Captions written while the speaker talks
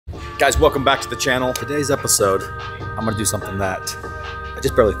Guys, welcome back to the channel. Today's episode, I'm gonna do something that I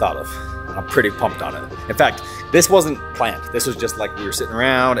just barely thought of. I'm pretty pumped on it. In fact, this wasn't planned. This was just like we were sitting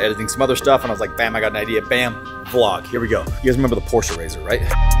around editing some other stuff and I was like, bam, I got an idea, bam, vlog, here we go. You guys remember the Porsche RZR, right?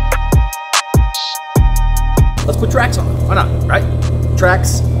 Let's put tracks on it, why not, right?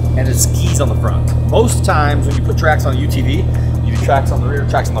 Tracks and it's skis on the front. Most times when you put tracks on a UTV, you do tracks on the rear,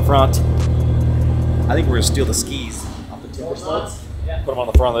 tracks on the front. I think we're gonna steal the skis off the timber sleds. Put them on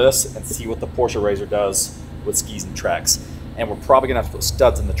the front of this and see what the Porsche RZR does with skis and tracks. And we're probably gonna have to put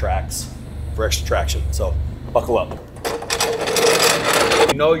studs in the tracks for extra traction. So buckle up.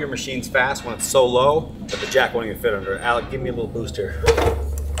 You know your machine's fast when it's so low that the jack won't even fit under it. Alec, give me a little boost here.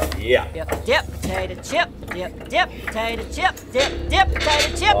 Yeah. Dip, dip, potato chip, dip, dip, potato chip, dip, dip,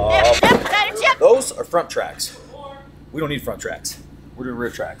 potato chip, dip, dip, potato chip. Those are front tracks. We don't need front tracks. We're doing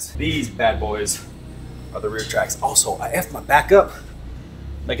rear tracks. These bad boys are the rear tracks. Also, I effed my back up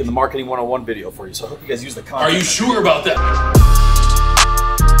making the marketing 101 video for you, so I hope you guys use the content. Are you sure about that?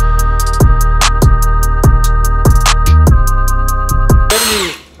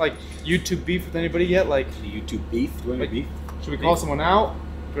 Any like YouTube beef with anybody yet? Like Any YouTube beef? Do you want beef? Should we call someone out?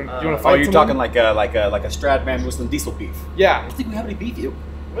 Do you want to fight? Oh, you're someone? talking like a Stradman whistling diesel beef. Yeah. I don't think we have any beef yet.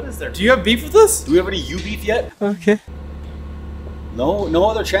 What is there? Do you have beef with us? Do we have any you beef yet? Okay. No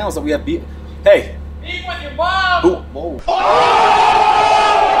other channels that we have beef. Hey. Beef with your mom. Ooh, whoa.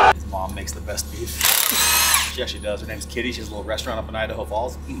 His mom makes the best beef. She actually does. Her name's Kitty. She has a little restaurant up in Idaho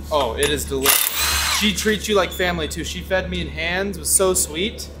Falls. Oh, it is delicious. She treats you like family too. She fed me in hands. It was so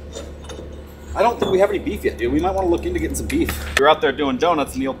sweet. I don't think we have any beef yet, dude. We might want to look into getting some beef. We were out there doing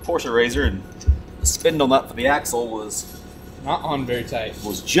donuts in the old Porsche RZR, and the spindle nut for the axle was Not on very tight.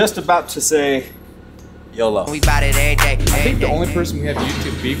 just about to say YOLO. We bought it every day. I think the only person we have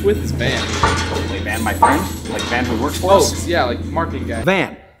YouTube beef with is Van. Like Van, my friend? Like Van who works for Oh, us? yeah, like marketing guy.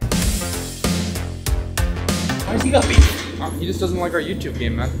 Van. Why does he got beef? He just doesn't like our YouTube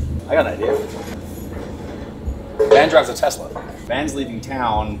game, man. I got an idea. Van drives a Tesla. Van's leaving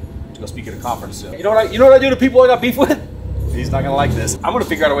town to go speak at a conference soon. You know what I do to people I got beef with? He's not gonna like this. I'm gonna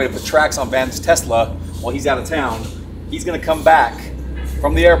figure out a way to put tracks on Van's Tesla while he's out of town. He's gonna come back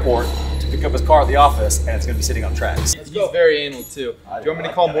from the airport to pick up his car at the office, and it's gonna be sitting on tracks. He's very anal too. Do you want me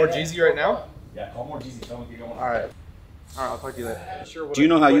to call more Jeezy right now? Yeah, call more Jeezy. Tell him to get going. All right, I'll talk to you later. Sure, Do you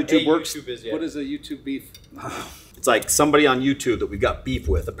know how YouTube works? What is a YouTube beef? It's like somebody on YouTube that we've got beef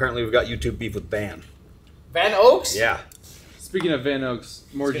with. Apparently we've got YouTube beef with Van. Van Oaks? Yeah. Speaking of Van Oaks,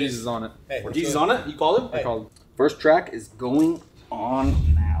 more Jeezy's on it. Hey, more Jeezy's on it? You called him? I called him. First track is going on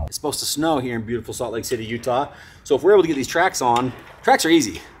now. It's supposed to snow here in beautiful Salt Lake City, Utah. So if we're able to get these tracks on, tracks are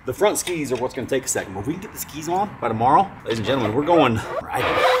easy. The front skis are what's gonna take a second. But if we can get the skis on by tomorrow, ladies and gentlemen, we're going right.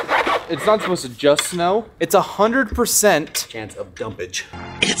 It's not supposed to just snow. It's 100%. Chance of dumpage.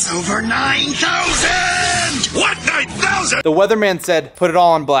 It's over 9,000! What, 9,000? The weatherman said, put it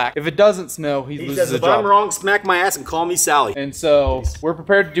all on black. If it doesn't snow, he loses says a if job. I'm wrong, smack my ass and call me Sally. And so we're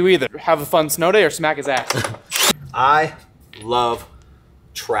prepared to do either. Have a fun snow day or smack his ass. I love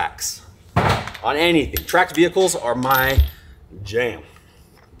tracks. On anything. Tracked vehicles are my jam.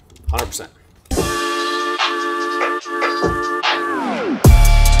 100%.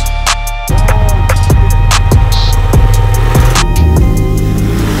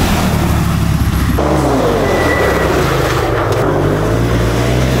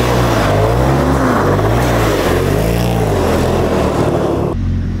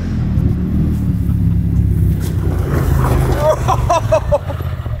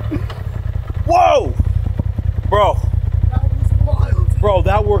 Whoa! Bro. Bro,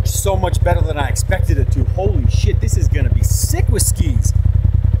 that worked so much better than I expected it to. Holy shit, this is gonna be sick with skis.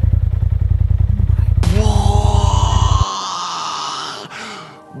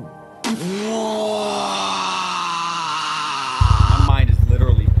 My mind is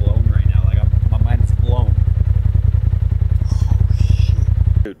literally blown right now. Like, my mind is blown. Oh, shit.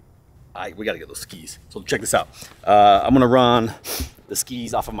 Dude, we gotta get those skis. So check this out. I'm gonna run the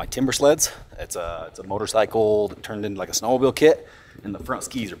skis off of my timber sleds. It's a motorcycle that turned into like a snowmobile kit, and the front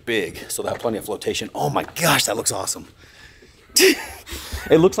skis are big, so they have plenty of flotation. Oh my gosh, that looks awesome.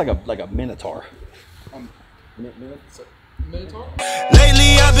 It looks like a Minotaur. Minotaur?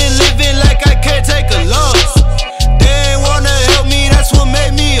 Lately I've been living like I can't take a loss. They ain't wanna help me, that's what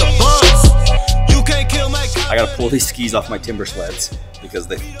made me a boss. You can't kill my I gotta pull these skis off my timber sleds because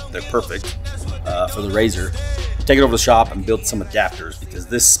they're perfect for the RZR. Take it over to the shop and build some adapters because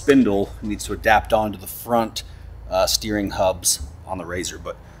this spindle needs to adapt onto the front steering hubs on the RZR.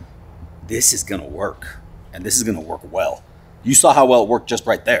 But this is gonna work, and this is gonna work well. You saw how well it worked just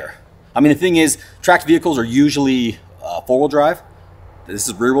right there. I mean, the thing is, tracked vehicles are usually four-wheel drive. This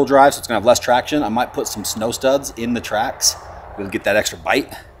is rear wheel drive, so it's gonna have less traction. I might put some snow studs in the tracks. We'll get that extra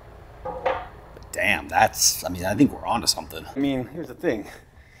bite. But damn, that's, I mean, I think we're onto something. I mean, here's the thing.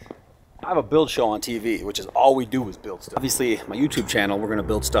 I have a build show on TV, which is all we do is build stuff. Obviously, my YouTube channel, we're gonna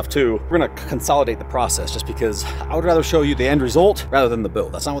build stuff too. We're gonna consolidate the process just because I would rather show you the end result rather than the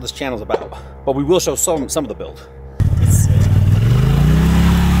build. That's not what this channel's about. But we will show some of the build.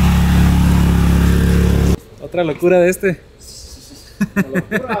 Otra locura de este.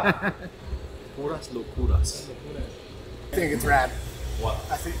 Locura. Puras locuras. I think it's rad. What?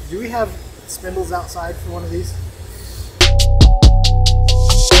 I think, do we have spindles outside for one of these?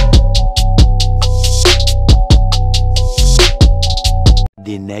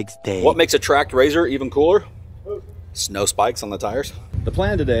 The next day. What makes a tracked RZR even cooler? Snow spikes on the tires. The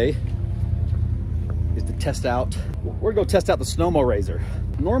plan today is to test out, we're gonna go test out the Snowmo RZR.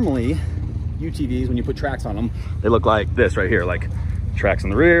 Normally, UTVs, when you put tracks on them, they look like this right here, like tracks in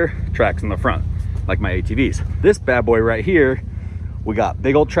the rear, tracks in the front, like my ATVs. This bad boy right here, we got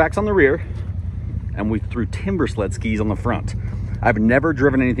big old tracks on the rear, and we threw timber sled skis on the front. I've never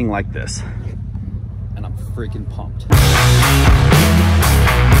driven anything like this, and I'm freaking pumped.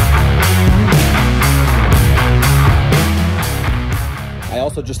 I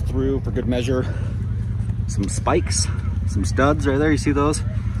also just threw, for good measure, some spikes, some studs right there. You see those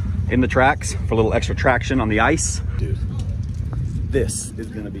in the tracks for a little extra traction on the ice. Dude, this is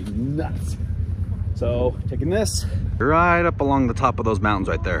gonna be nuts. So taking this right up along the top of those mountains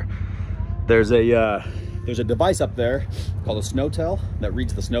right there. There's a device up there called a snow tell that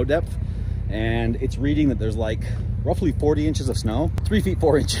reads the snow depth, and it's reading that there's like roughly 40 inches of snow, 3 feet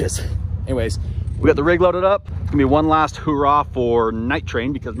 4 inches. Anyways, we got the rig loaded up. It's gonna be one last hoorah for Night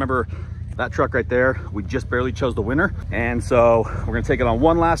Train, because remember that truck right there, we just barely chose the winner. And so we're gonna take it on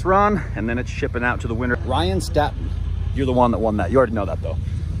one last run, and then it's shipping out to the winner. Ryan Staton, you're the one that won that. You already know that though.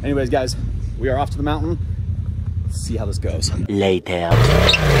 Anyways, guys, we are off to the mountain. Let's see how this goes. Later.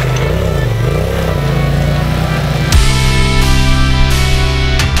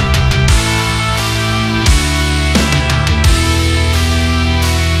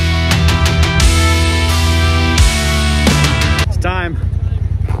 Time.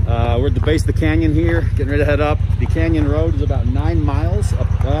 We're at the base of the canyon here, getting ready to head up. The canyon road is about 9 miles up.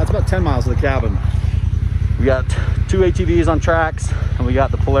 It's about 10 miles to the cabin. We got 2 ATVs on tracks, and we got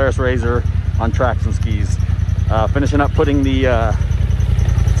the Polaris RZR on tracks and skis. Finishing up putting the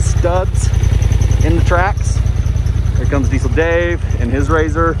studs in the tracks. Here comes Diesel Dave in his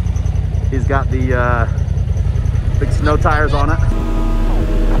RZR. He's got the big snow tires on it.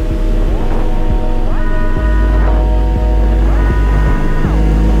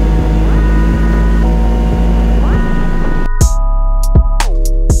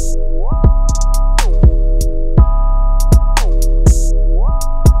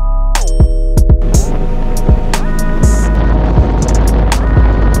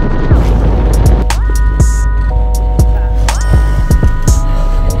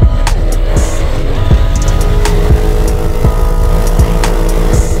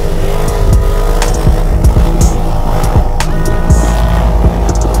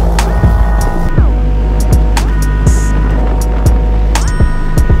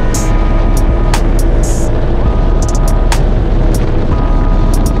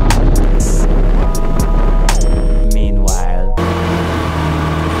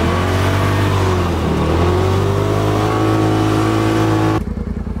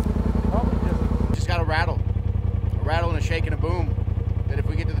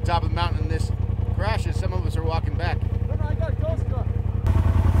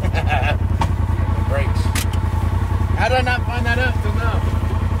 How did I not find that up till now?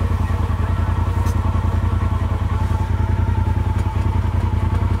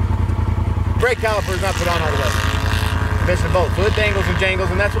 Brake caliper is not put on all the way. Missing both foot dangles and jangles,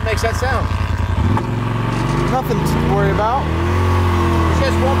 and that's what makes that sound. Nothing to worry about. You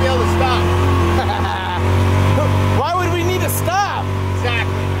just won't be able to stop. Why would we need to stop?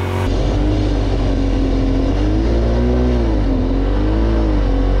 Exactly.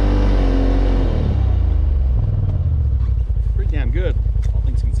 Pretty damn good, all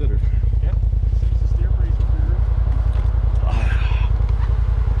things considered. Yep.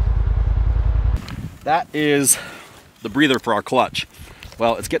 That is the breather for our clutch.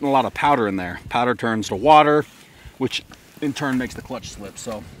 Well, it's getting a lot of powder in there. Powder turns to water, which in turn makes the clutch slip.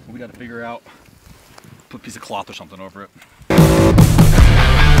 So we got to figure out, put a piece of cloth or something over it.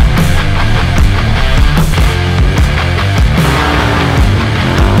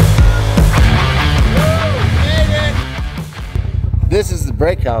 This is the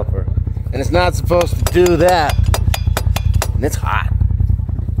brake caliper, and it's not supposed to do that. And it's hot.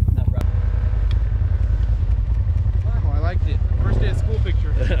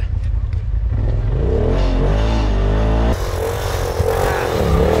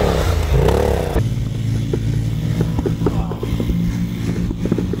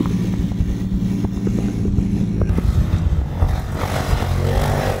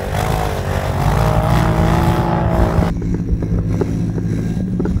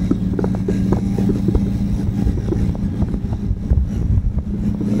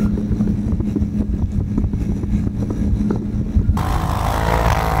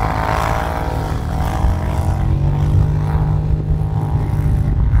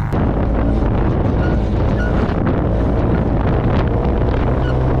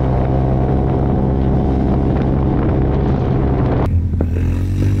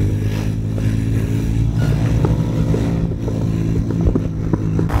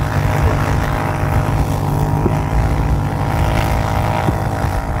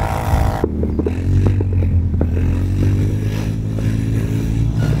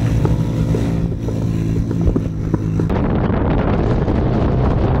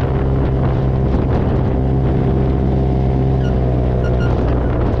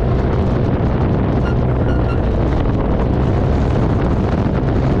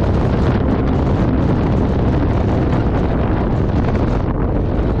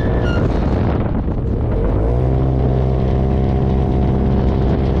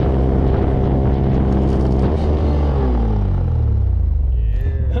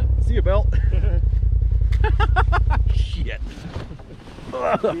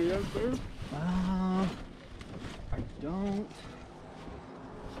 don't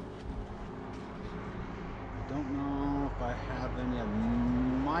know if I have any. I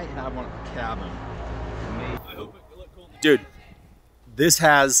might have one at the cabin. Dude, this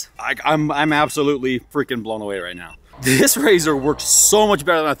has, I'm absolutely freaking blown away right now. This razor works so much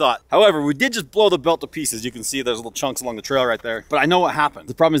better than I thought. However, we did just blow the belt to pieces. You can see there's little chunks along the trail right there. But I know what happened.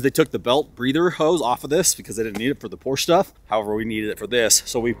 The problem is they took the belt breather hose off of this because they didn't need it for the Porsche stuff. However, we needed it for this.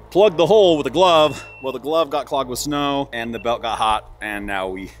 So we plugged the hole with a glove. Well, the glove got clogged with snow and the belt got hot. And now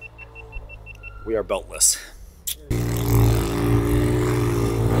we are beltless.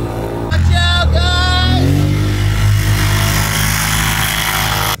 Watch out, guys!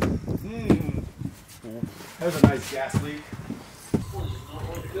 There's a nice gas leak.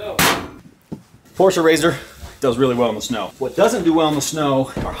 Porsche RZR does really well in the snow. What doesn't do well in the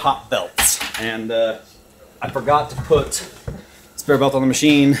snow are hot belts. And I forgot to put spare belt on the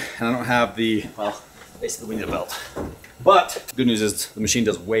machine, and I don't have the, well, basically we need a belt. But good news is the machine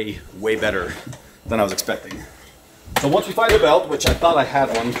does way, way better than I was expecting. So once we find a belt, which I thought I had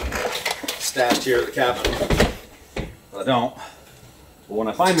one stashed here at the cabin, but I don't. But when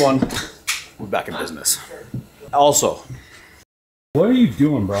I find one, we're back in business. Also, what are you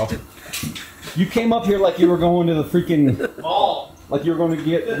doing, bro? You came up here like you were going to the freaking mall. Like you were going to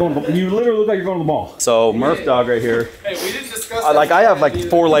you literally look like you're going to the mall. So Murph dog right here. Hey, we didn't discuss that. I have like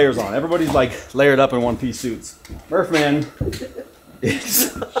 4 layers on. Everybody's like layered up in one-piece suits. Murph man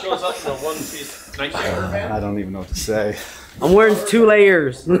is Shows up in a one-piece nightclub, man. I don't even know what to say. I'm wearing 2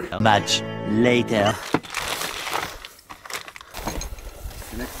 layers. Much later.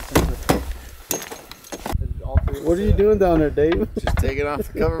 What are you doing down there, Dave? Just taking off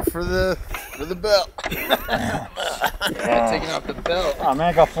the cover for the belt. Taking off the belt. Oh man,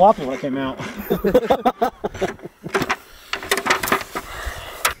 I got floppy when it came out.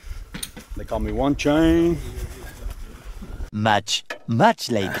 They call me one chain. Much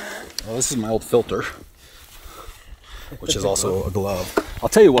later. Well, this is my old filter, which is also a glove. I'll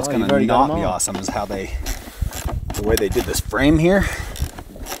tell you what's going to not be awesome is how the way they did this frame here.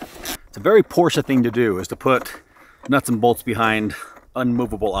 It's a very Porsche thing to do, is to put nuts and bolts behind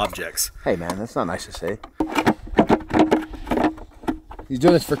unmovable objects. Hey man, that's not nice to say. He's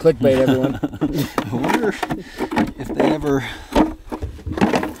doing this for clickbait, everyone. I wonder if they ever...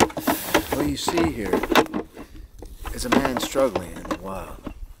 What you see here is a man struggling in the wild,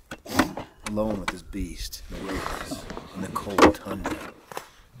 alone with his beast, in the wilderness, in the cold tundra,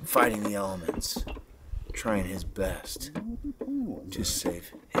 fighting the elements, trying his best to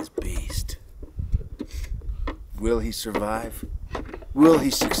save his beast. Will he survive? Will he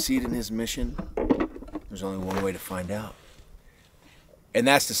succeed in his mission? There's only one way to find out. And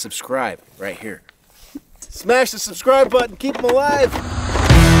that's to subscribe right here. Smash the subscribe button, keep him alive!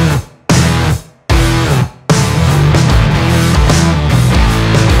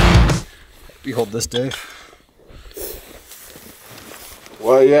 You hold this, Dave?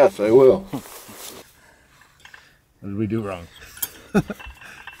 Well, yes, I will. What did we do wrong?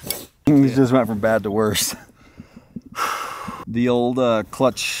 We just went from bad to worse. The old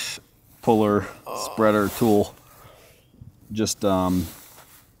clutch puller spreader tool just well,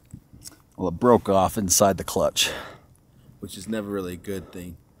 it broke off inside the clutch, Which is never really a good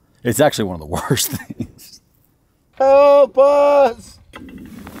thing. it's actually one of the worst things. Help us!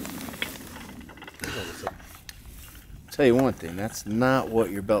 Tell you one thing, that's not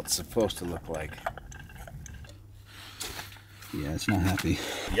what your belt's supposed to look like. Yeah, it's not happy.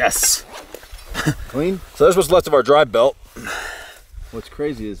 Yes. Clean? So there's what's left of our drive belt. What's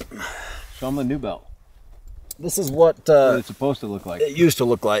crazy is, show them the new belt. This is what It's supposed to look like. it used to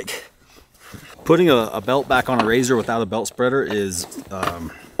look like. Putting a belt back on a RZR without a belt spreader is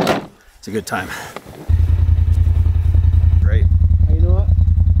it's a good time. Great. Hey, you know what?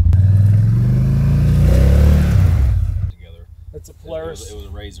 It's a Polaris. It was a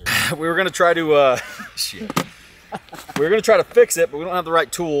RZR. We were gonna try to shit. We were gonna try to fix it, but we don't have the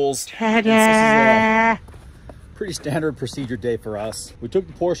right tools. This is a pretty standard procedure day for us. We took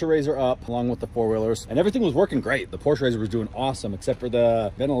the Porsche RZR up along with the 4-wheelers, and everything was working great. The Porsche RZR was doing awesome, except for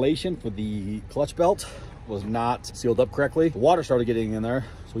the ventilation for the clutch belt was not sealed up correctly. The water started getting in there,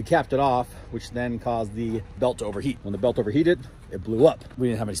 so we capped it off, which then caused the belt to overheat. When the belt overheated, it blew up. We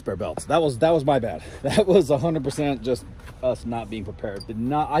didn't have any spare belts. That was my bad. That was 100% just us not being prepared.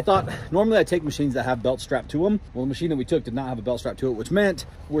 I thought normally I take machines that have belts strapped to them. Well, the machine that we took did not have a belt strapped to it, which meant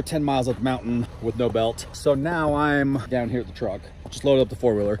we're 10 miles up the mountain with no belt. So now I'm down here at the truck, just loaded up the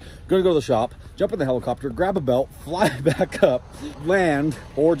four-wheeler, gonna go to the shop, jump in the helicopter, grab a belt, fly back up, land,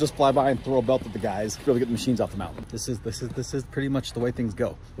 or just fly by and throw a belt at the guys to be able to get the machines off the mountain. This is pretty much the way things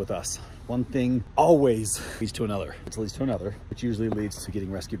go with us. One thing always leads to another. It leads to another, which usually leads to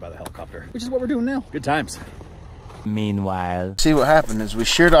getting rescued by the helicopter, which is what we're doing now. Good times. Meanwhile, see what happened is we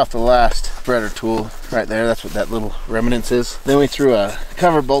sheared off the last spreader tool right there. That's what that little remnants is. Then we threw a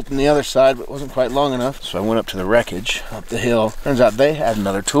cover bolt on the other side, but it wasn't quite long enough. So I went up to the wreckage up the hill. Turns out they had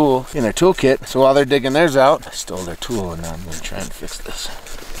another tool in their toolkit. So while they're digging theirs out, I stole their tool, and now I'm gonna try and fix this.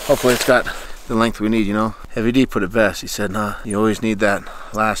 Hopefully it's got the length we need, you know. Heavy D put it best. He said, nah, you always need that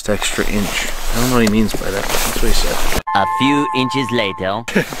last extra inch. I don't know what he means by that, but that's what he said. a few inches later.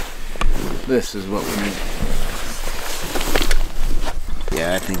 This is what we need.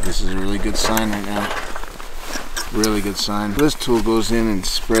 Yeah, I think this is a really good sign right now. Really good sign. This tool goes in and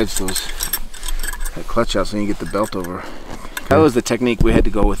spreads that clutch out so you get the belt over. That was the technique we had to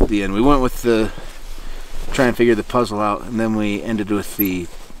go with at the end. We went with the try and figure the puzzle out, and then we ended with the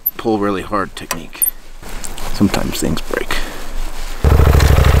pull really hard technique. Sometimes things break.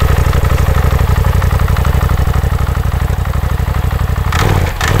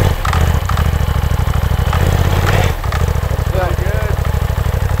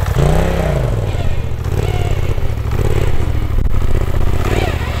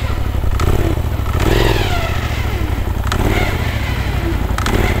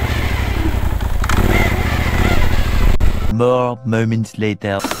 More moments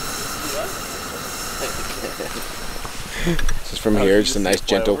later. This is from here, just a nice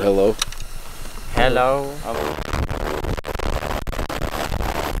gentle hello. Hello.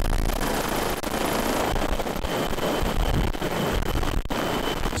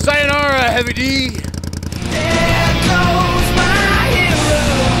 Sayonara, Heavy D!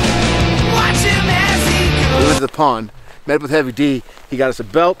 We went to the pond, met up with Heavy D. He got us a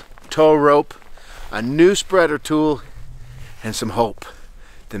belt, tow rope, a new spreader tool, and some hope.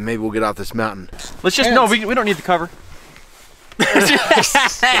 Then maybe we'll get off this mountain. Let's just, no, we don't need the cover.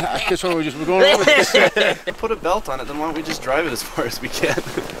 I guess we're going over this. Put a belt on it, then why don't we just drive it as far as we can?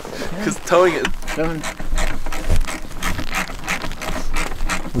 Because towing it.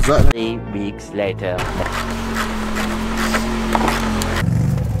 What's that? 3 weeks later.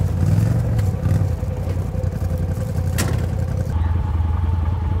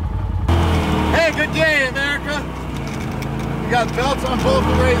 Hey, good day, America. We got belts on both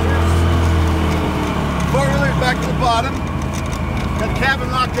the razors. Four-wheeler's back to the bottom. Got the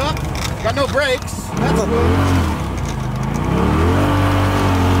cabin locked up. Got no brakes. That's cool.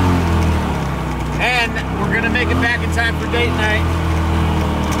 And we're gonna make it back in time for date night.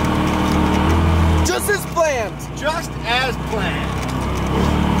 Just as planned. Just as planned.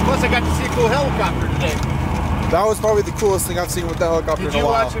 Plus, I got to see a cool helicopter today. That was probably the coolest thing I've seen with the helicopter Did in a you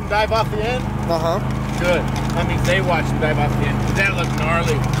while. watch him dive off the end? Uh-huh. Good. That means they watched him dive off the end. That looked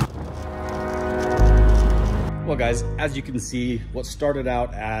gnarly. Well guys, as you can see, what started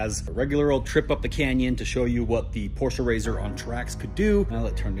out as a regular old trip up the canyon to show you what the Porsche RZR on tracks could do, well,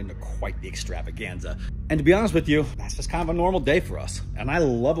 it turned into quite the extravaganza. And to be honest with you, that's just kind of a normal day for us. And I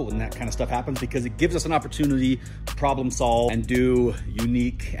love it when that kind of stuff happens because it gives us an opportunity to problem solve and do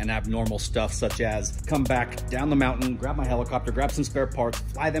unique and abnormal stuff, such as come back down the mountain, grab my helicopter, grab some spare parts,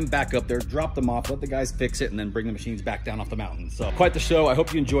 fly them back up there, drop them off, let the guys fix it, and then bring the machines back down off the mountain. So quite the show. I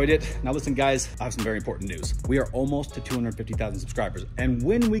hope you enjoyed it. Now listen guys, I have some very important news. We are almost to 250,000 subscribers. And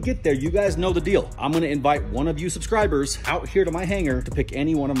when we get there, you guys know the deal. I'm gonna invite one of you subscribers out here to my hangar to pick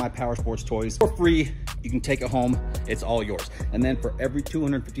any one of my power sports toys for free. You can take it home, it's all yours. And then for every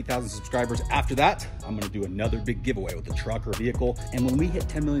 250,000 subscribers after that, I'm gonna do another big giveaway with a truck or a vehicle. And when we hit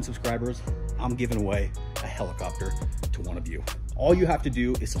 10 million subscribers, I'm giving away a helicopter to one of you. All you have to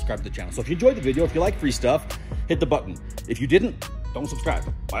do is subscribe to the channel. So if you enjoyed the video, if you like free stuff, hit the button. If you didn't, don't subscribe,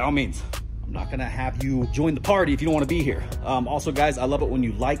 by all means. I'm not gonna have you join the party if you don't wanna be here. Also guys, I love it when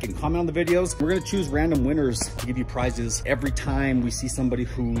you like and comment on the videos. We're gonna choose random winners to give you prizes every time we see somebody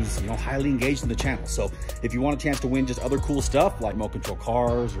who's, you know, highly engaged in the channel. So if you want a chance to win just other cool stuff like remote control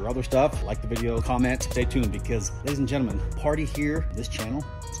cars or other stuff, like the video, comment, stay tuned because ladies and gentlemen, party here, this channel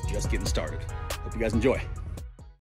is just getting started. Hope you guys enjoy.